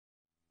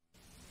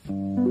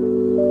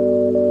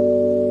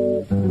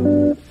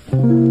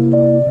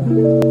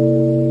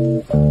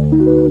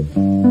Over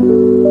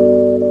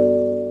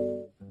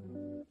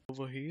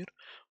here.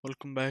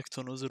 Welcome back to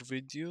another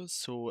video.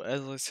 So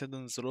as I said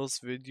in the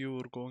last video,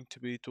 we're going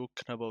to be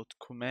talking about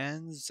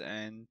commands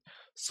and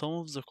some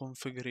of the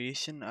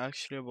configuration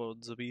actually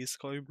about the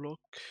Bskyblock.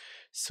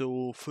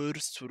 So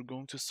first we're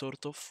going to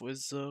start off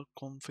with the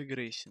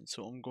configuration.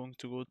 So I'm going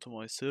to go to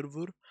my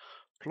server,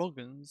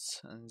 plugins,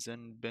 and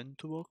then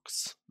bento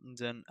box, and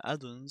then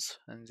add-ons,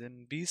 and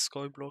then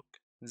Bskyblock,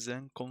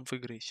 then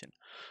configuration.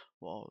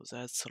 Wow,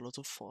 that's a lot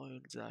of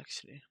files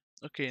actually.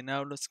 Okay,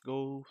 now let's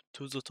go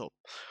to the top.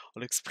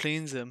 I'll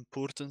explain the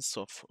important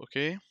stuff,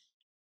 okay?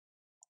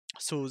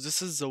 So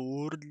this is the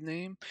word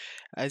name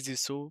as you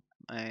saw,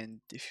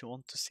 and if you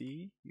want to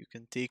see you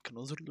can take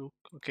another look.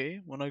 Okay,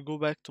 when I go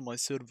back to my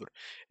server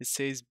it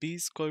says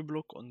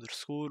bskyblock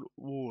underscore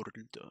world,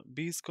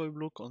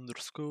 bskyblock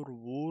underscore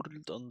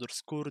world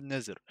underscore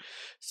nether.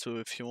 So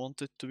if you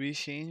want it to be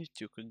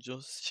changed you can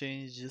just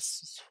change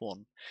this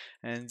one,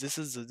 and this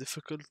is the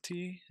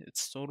difficulty.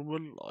 It's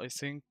normal, I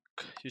think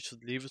you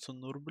should leave it on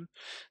normal.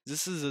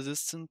 This is the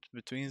distance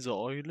between the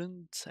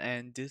islands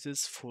and this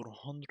is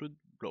 400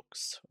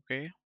 blocks.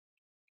 Okay,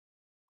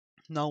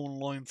 now on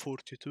line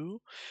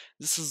 42,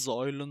 this is the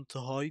island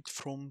height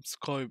from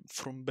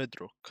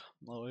bedrock.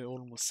 Now I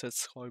almost said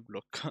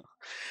skyblock.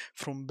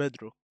 From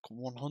bedrock,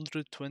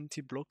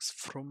 120 blocks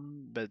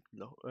from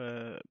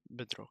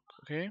bedrock.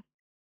 Okay,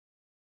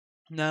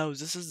 now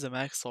this is the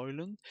max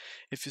island.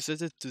 If you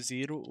set it to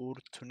 0 or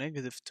to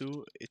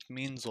 -2 it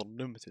means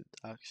unlimited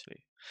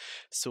actually.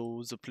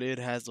 So the player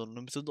has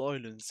unlimited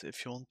islands.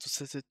 If you want to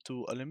set it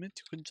to a limit,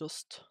 you can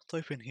just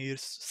type in here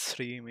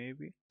 3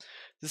 maybe.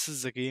 This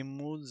is the game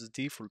mode, the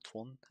default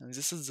one, and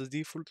this is the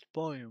default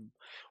biome.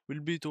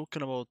 We'll be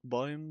talking about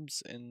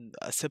biomes in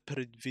a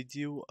separate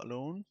video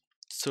alone,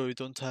 so you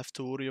don't have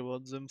to worry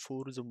about them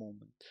for the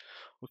moment.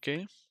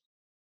 Okay?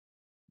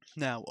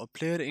 Now, a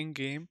player in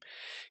game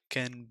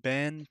can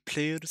ban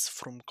players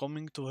from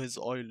coming to his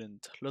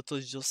island. Let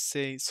us just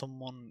say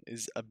someone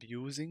is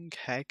abusing,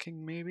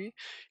 hacking maybe,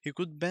 he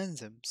could ban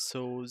them.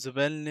 So the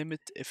ban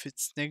limit, if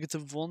it's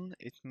 -1,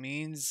 it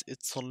means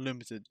it's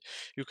unlimited.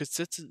 You could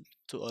set it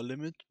to a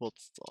limit, but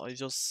I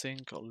just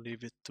think I'll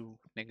leave it to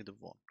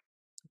 -1.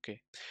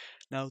 Okay.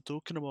 Now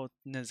talking about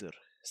Nether,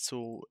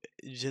 so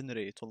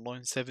generate on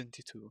line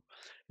 72.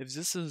 If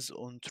this is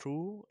on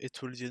true,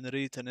 it will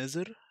generate a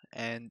Nether,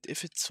 and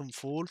if it's on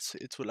false,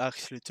 it will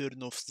actually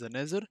turn off the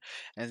Nether,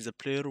 and the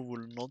player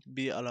will not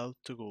be allowed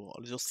to go.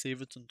 I'll just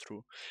save it on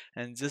true,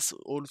 and this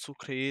also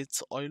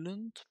creates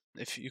island.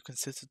 If you can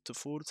set it to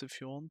false if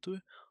you want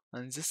to,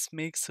 and this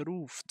makes a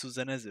roof to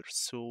the Nether.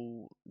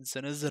 So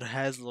the Nether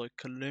has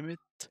like a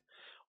limit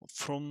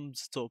from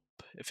the top,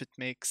 if it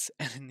makes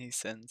any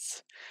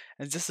sense.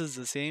 And this is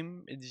the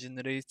same, it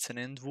generates an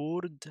end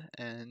word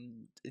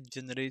and it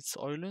generates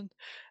island,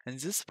 and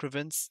this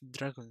prevents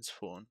dragon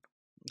spawn.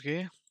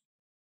 Okay,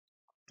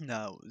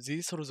 now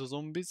these are the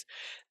zombies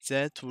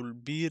that will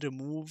be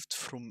removed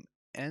from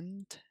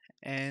end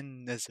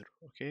and nether.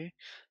 Okay,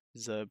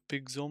 the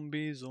big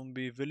zombie,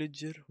 zombie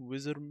villager,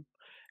 wizard,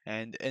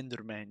 and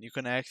enderman. You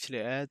can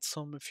actually add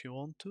some if you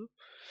want to.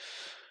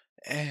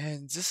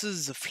 And this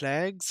is the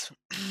flags.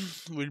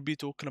 We'll be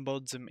talking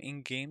about them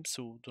in game,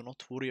 so do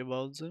not worry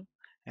about them.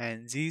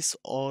 And these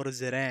are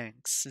the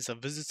ranks: the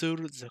visitor,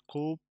 the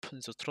coop,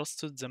 the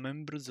trusted, the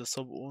member, the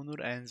sub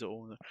owner, and the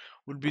owner.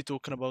 We'll be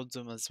talking about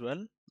them as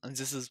well. And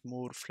this is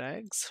more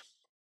flags.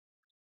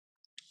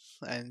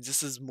 And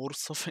this is more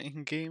stuff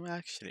in game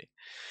actually.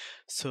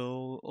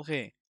 So,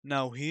 okay,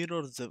 now here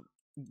are the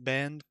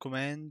ban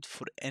command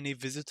for any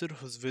visitor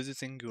who's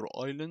visiting your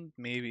island.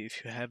 Maybe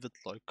if you have it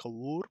like a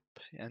warp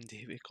and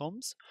he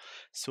comes,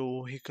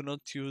 so he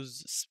cannot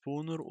use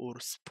spawner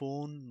or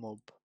spawn mob.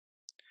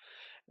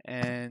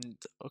 And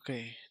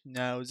okay,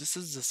 now this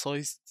is the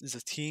size,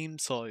 the team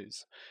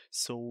size.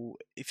 So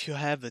if you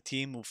have a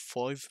team of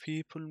 5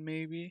 people,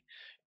 maybe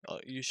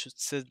you should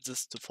set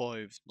this to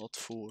 5, not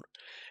 4.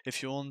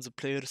 If you want the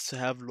players to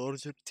have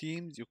larger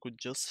teams, you could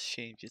just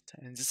change it.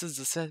 And this is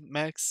the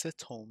max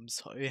set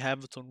homes. I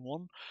have it on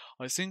 1.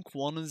 I think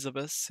 1 is the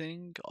best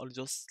thing. I'll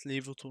just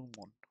leave it on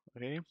 1.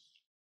 Okay.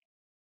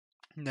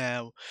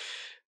 Now,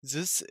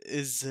 this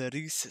is the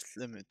reset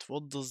limit.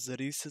 What does the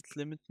reset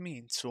limit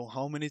mean? So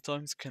how many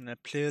times can a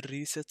player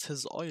reset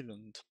his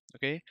island?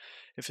 Okay,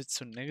 if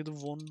it's on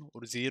 -1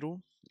 or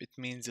 0, it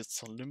means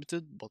it's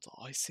unlimited, but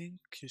I think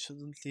you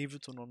shouldn't leave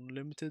it on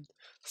unlimited.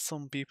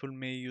 Some people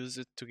may use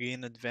it to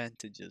gain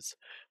advantages,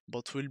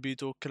 but we'll be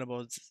talking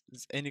about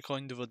any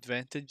kind of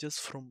advantages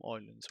from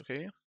islands,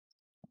 okay?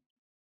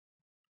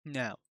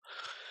 Now,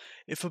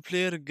 if a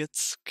player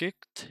gets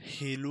kicked,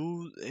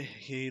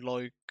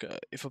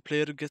 if a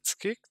player gets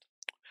kicked,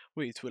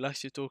 wait, we'll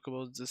actually talk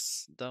about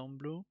this down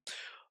below.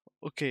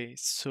 Okay,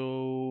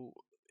 so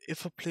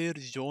if a player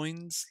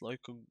joins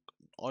like an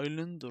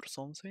island or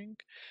something,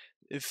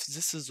 if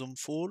this is on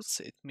false,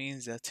 it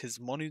means that his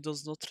money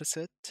does not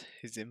reset,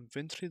 his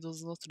inventory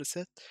does not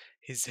reset,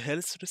 his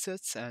health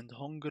resets and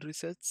hunger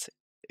resets.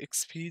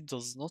 XP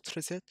does not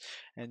reset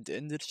and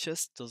Ender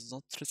Chest does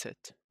not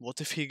reset?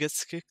 What if he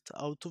gets kicked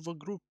out of a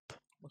group?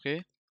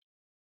 Okay,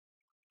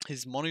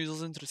 his money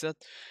doesn't reset,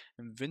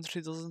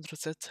 inventory doesn't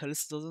reset,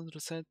 health doesn't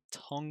reset,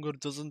 hunger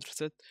doesn't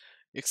reset,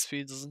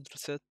 XP doesn't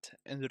reset,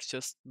 Ender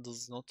Chest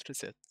does not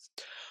reset.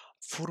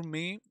 For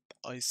me,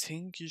 I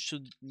think you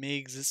should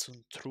make this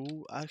one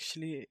true.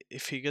 Actually,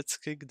 if he gets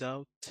kicked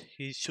out,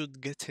 he should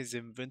get his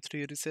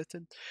inventory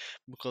resetted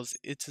because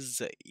it is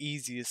the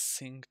easiest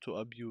thing to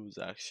abuse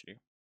actually.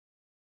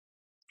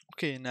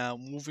 Okay, now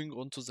moving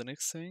on to the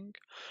next thing,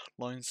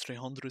 line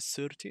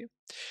 330.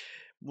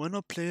 When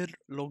a player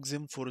logs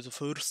in for the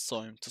first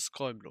time to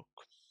Skyblock,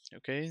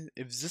 okay,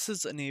 if this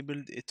is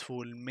enabled, it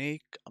will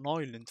make an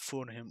island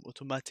for him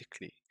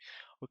automatically.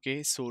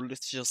 Okay, so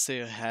let's just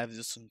say I have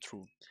this on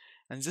true.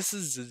 And this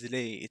is the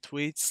delay, it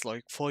waits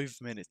like 5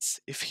 minutes.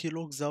 If he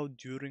logs out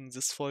during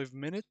this 5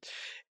 minutes,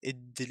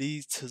 it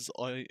deletes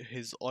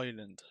his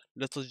island.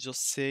 Let us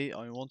just say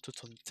I want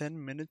it on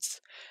 10 minutes,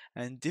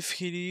 and if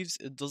he leaves,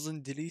 it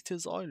doesn't delete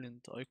his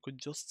island. I could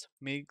just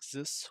make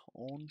this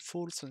on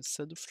false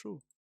instead of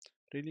true.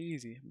 Really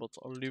easy, but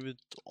I'll leave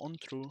it on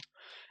true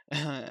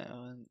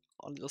and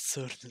I'll just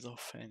turn it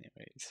off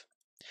anyways.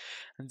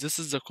 And this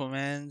is the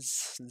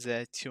commands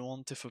that you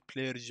want if a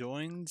player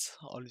joins.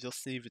 I'll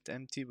just leave it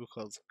empty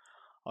because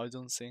I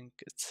don't think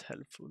it's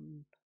helpful.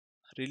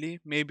 Really,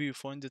 maybe you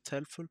find it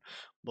helpful,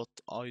 but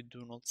I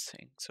do not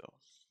think so.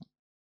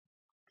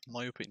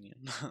 My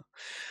opinion.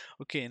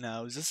 Okay,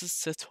 now this is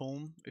set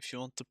home. If you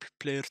want the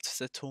player to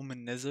set home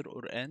in Nether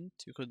or End,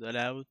 you could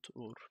allow it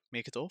or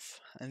make it off.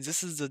 And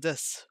this is the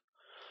death.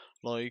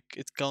 Like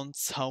it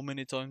counts how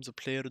many times a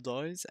player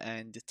dies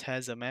and it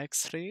has a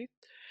max rate.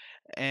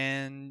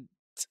 And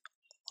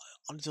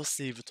I'll just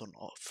leave it on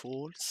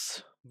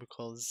false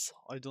because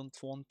I don't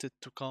want it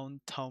to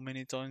count how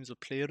many times a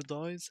player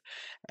dies,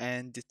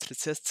 and it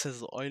resets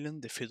his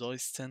island if he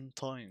dies 10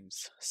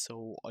 times.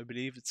 So I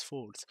believe it's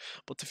false.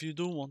 But if you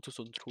do want it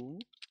on true,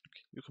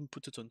 you can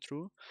put it on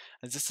true,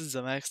 and this is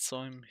the max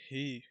time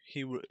he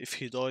will, if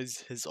he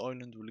dies his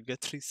island will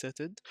get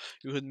resetted.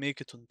 You could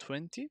make it on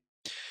 20,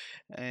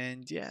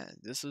 and yeah,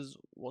 this is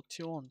what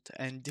you want.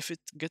 And if it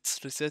gets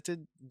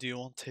resetted, do you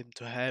want him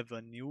to have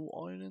a new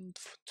island,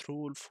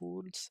 true or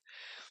false?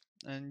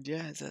 And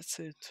yeah, that's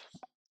it.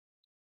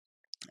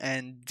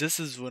 And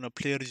this is when a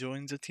player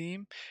joins a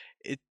team,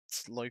 it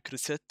like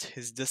reset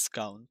his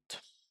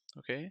discount.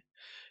 Okay,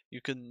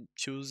 you can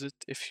choose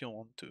it if you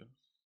want to.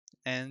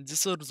 And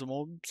these are the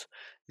mobs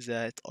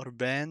that are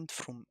banned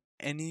from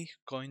any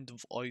kind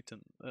of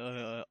item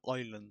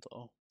island.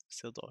 Oh,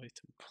 said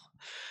item.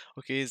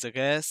 Okay, the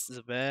gas,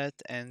 the bat,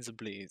 and the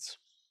blaze.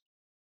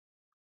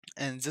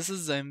 And this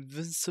is the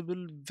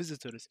invincible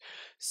visitors,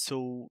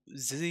 so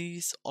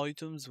these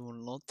items will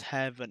not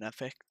have an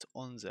effect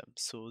on them,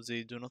 so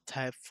they do not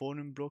have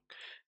falling block,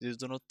 they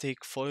do not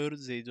take fire,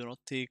 they do not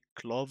take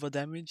lava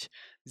damage.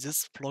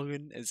 This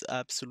plugin is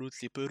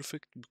absolutely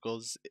perfect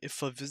because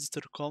if a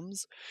visitor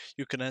comes,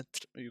 you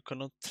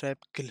cannot trap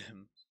kill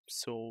him.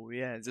 So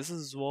yeah, this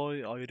is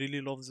why I really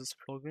love this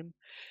plugin.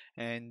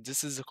 And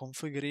this is the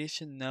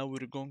configuration. Now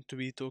we're going to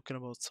be talking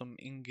about some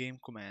in-game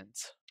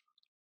commands.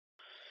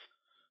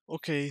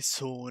 Okay,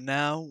 so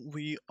now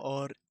we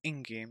are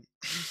in game.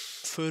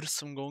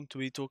 First, I'm going to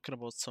be talking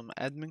about some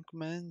admin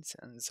commands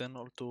and then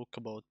I'll talk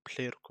about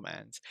player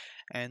commands.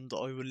 And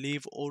I will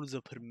leave all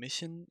the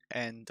permission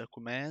and the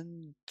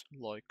command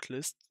like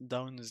list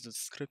down in the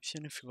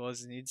description if you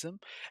guys need them.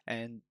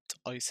 And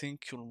I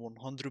think you'll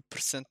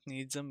 100%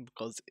 need them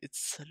because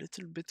it's a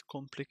little bit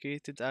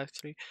complicated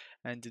actually,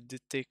 and it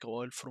did take a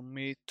while from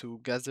me to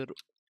gather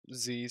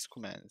these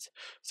commands.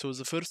 So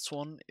the first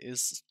one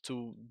is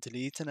to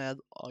delete an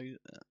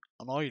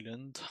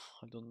island.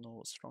 I don't know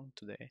what's wrong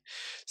today.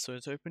 So I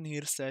type in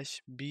here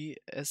slash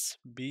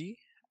bsb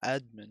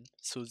admin.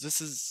 So this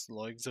is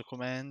like the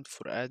command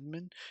for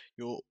admin.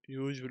 You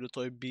usually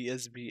type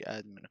bsb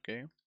admin,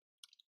 okay?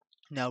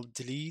 Now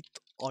delete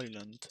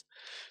island.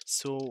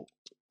 So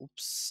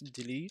oops,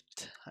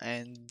 delete,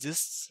 and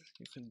this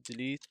you can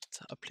delete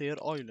a player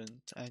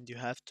island and you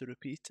have to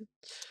repeat it.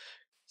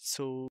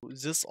 So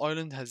this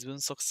island has been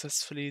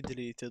successfully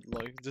deleted.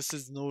 Like this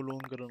is no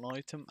longer an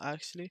item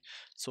actually.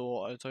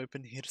 So I type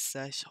in here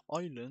slash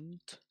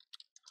island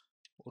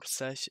or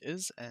slash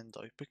is and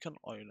I pick an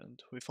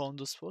island. We found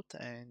the spot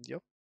and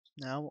yep.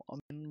 Now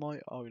I'm in my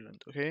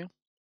island, okay?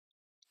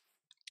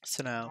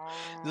 So now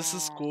this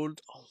is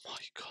called, oh my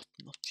god,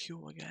 not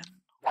you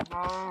again.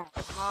 I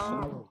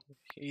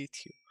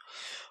hate you.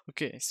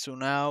 Okay, so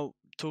now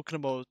talking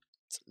about,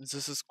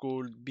 this is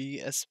called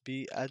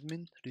BSB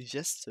admin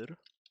register.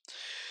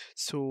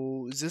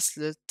 So this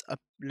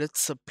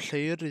lets a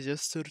player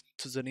register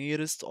to the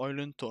nearest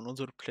island to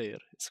another player.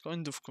 It's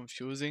kind of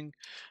confusing,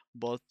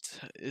 but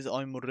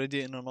I'm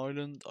already in an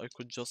island. I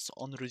could just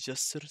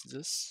unregister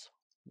this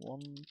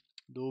one.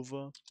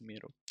 Dova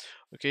Miro.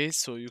 Okay,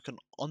 so you can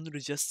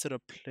unregister a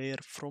player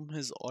from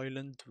his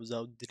island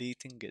without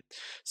deleting it.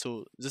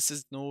 So this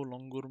is no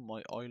longer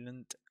my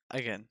island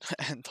again,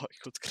 and I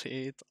could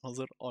create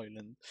another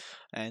island,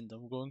 and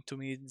I'm going to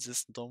meet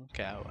this dumb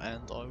cow,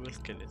 and I will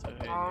kill it. Okay,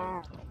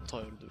 good. I'm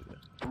tired of you.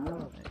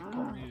 Hey,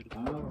 come here,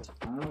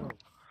 dude.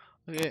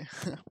 Okay,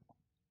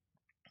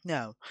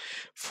 now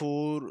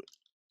for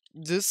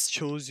this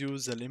shows you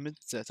the limit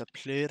that a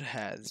player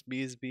has.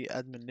 BSB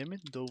admin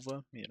limit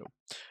Dova Miro.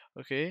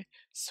 Okay,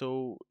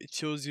 so it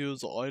shows you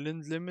the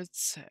island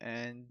limits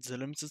and the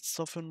limited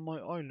stuff in my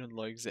island,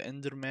 like the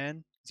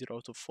Enderman, 0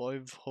 out of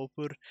 5,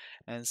 Hopper,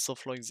 and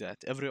stuff like that.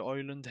 Every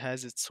island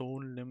has its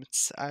own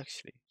limits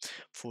actually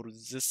for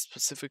this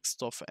specific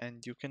stuff,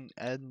 and you can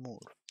add more.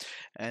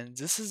 And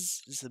this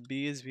is the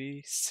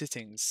BSB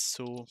settings,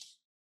 so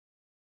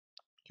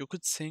you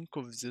could think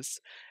of this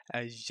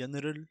as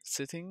general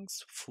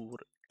settings for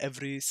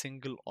every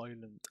single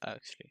island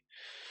actually.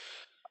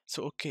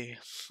 So okay,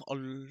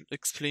 I'll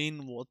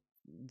explain what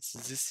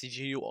this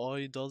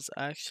GUI does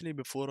actually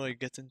before I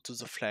get into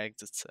the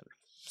flags itself.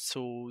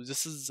 So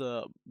this is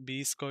the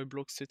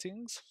Bskyblock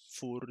settings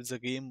for the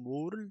game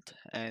world,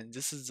 and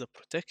this is the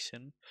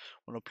protection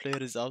when a player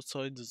is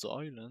outside the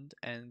island,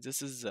 and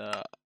this is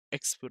the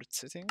expert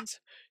settings.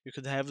 You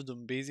could have it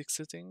on basic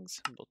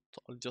settings, but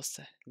I'll just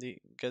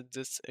get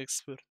this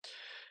expert.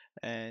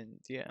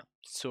 And yeah,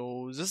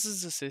 so this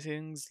is the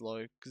settings,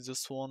 like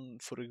this one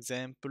for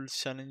example,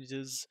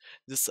 challenges.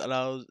 This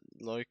allows,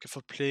 like, if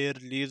a player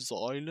leaves the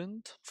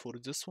island for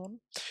this one,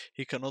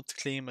 he cannot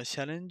claim a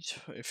challenge.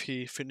 If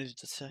he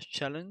finished the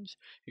challenge,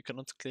 he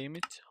cannot claim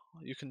it.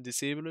 You can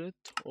disable it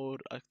or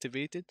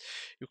activate it.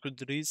 You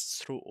could read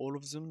through all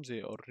of them,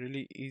 they are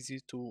really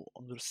easy to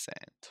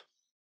understand.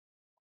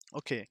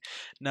 Okay,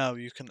 now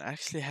you can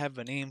actually have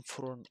a name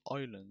for an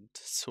island.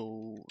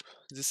 So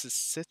this is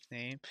set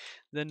name,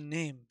 then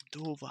name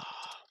Dova.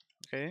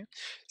 Okay,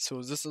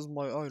 so this is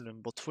my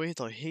island, but wait,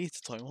 I hate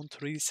it. I want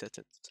to reset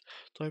it.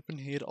 Type in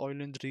here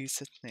island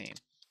reset name.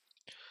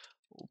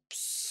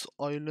 Oops,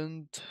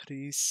 island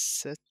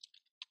reset.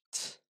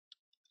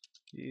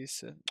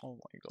 Reset. Oh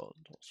my god,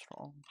 what's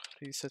wrong?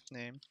 Reset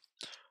name.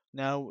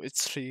 Now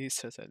it's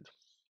resetted.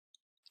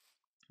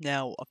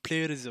 Now, a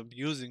player is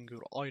abusing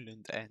your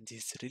island and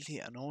he's really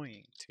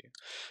annoying to you.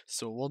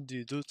 So, what do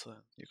you do to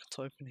him? You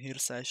can type in here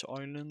slash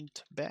island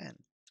ban.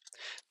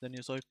 Then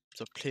you type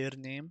the player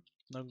name.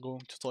 I'm not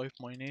going to type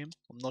my name.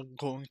 I'm not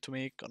going to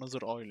make another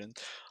island.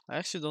 I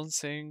actually don't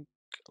think,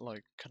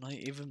 like, can I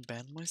even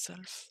ban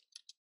myself?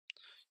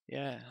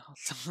 Yeah,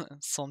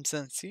 some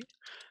sense. See?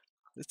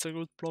 It's a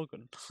good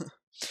plugin.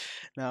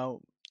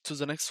 Now, to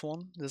the next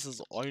one. This is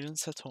island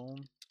set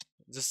home.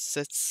 This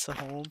sets a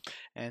home,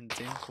 and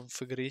in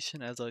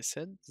configuration, as I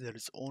said, there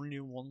is only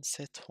one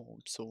set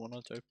home. So when I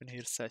open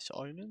here slash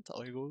island,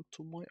 I go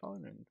to my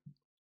island.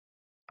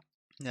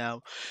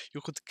 Now, you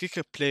could kick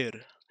a player.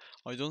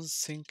 I don't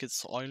think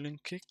it's island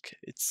kick,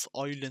 it's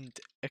island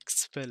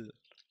expel.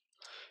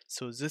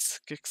 So this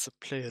kicks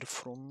a player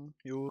from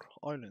your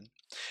island.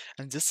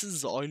 And this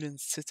is the island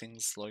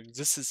settings, like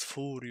this is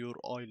for your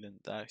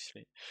island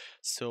actually.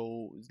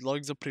 So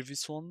like the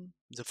previous one,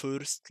 the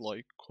first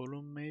like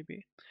column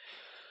maybe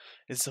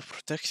is the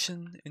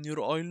protection in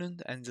your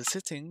island, and the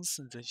settings,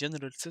 the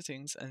general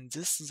settings, and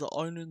this is the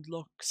island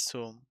lock.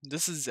 So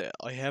this is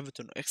I have it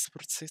on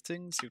expert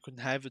settings. You can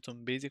have it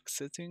on basic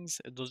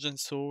settings. It doesn't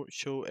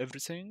show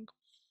everything.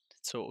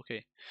 So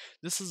okay,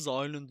 this is the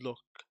island lock.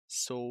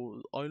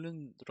 So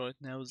island right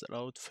now is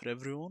allowed for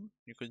everyone.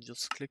 You can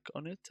just click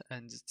on it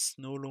and it's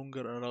no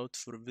longer allowed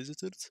for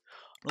visitors.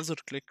 Another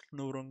click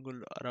no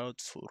longer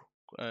allowed for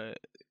uh,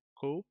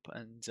 cope,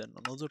 and then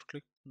another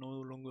click no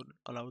longer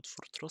allowed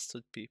for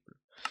trusted people.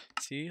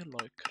 See,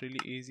 like really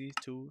easy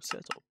to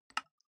set up.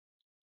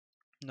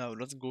 Now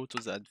let's go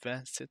to the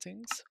advanced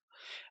settings,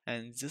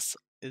 and this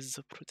is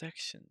the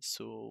protection.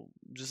 So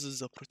this is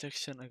the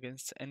protection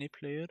against any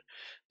player.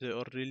 They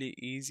are really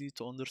easy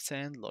to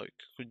understand, like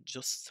you could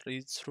just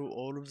read through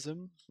all of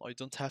them. I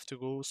don't have to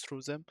go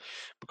through them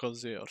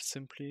because they are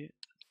simply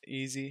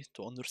easy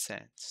to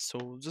understand.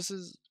 So this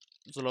is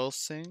the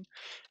last thing.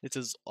 It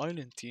is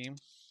island team,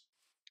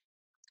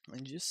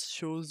 and just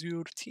shows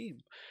your team.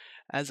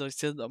 As I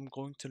said, I'm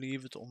going to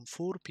leave it on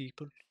 4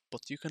 people,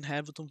 but you can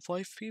have it on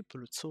 5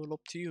 people. It's all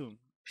up to you.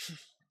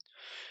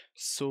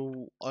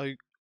 So I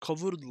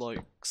covered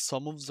like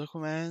some of the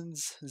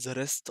commands, the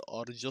rest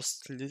are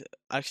just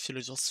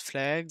actually just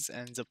flags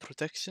and the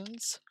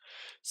protections.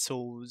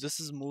 So this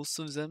is most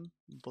of them,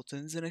 but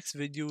in the next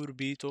video we'll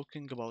be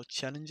talking about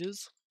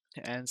challenges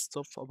and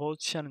stuff about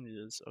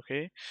challenges.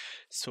 Okay,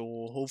 so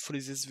hopefully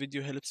this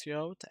video helps you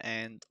out,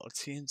 and I'll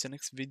see you in the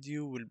next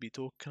video. We'll be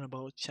talking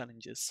about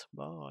challenges.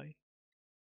 Bye.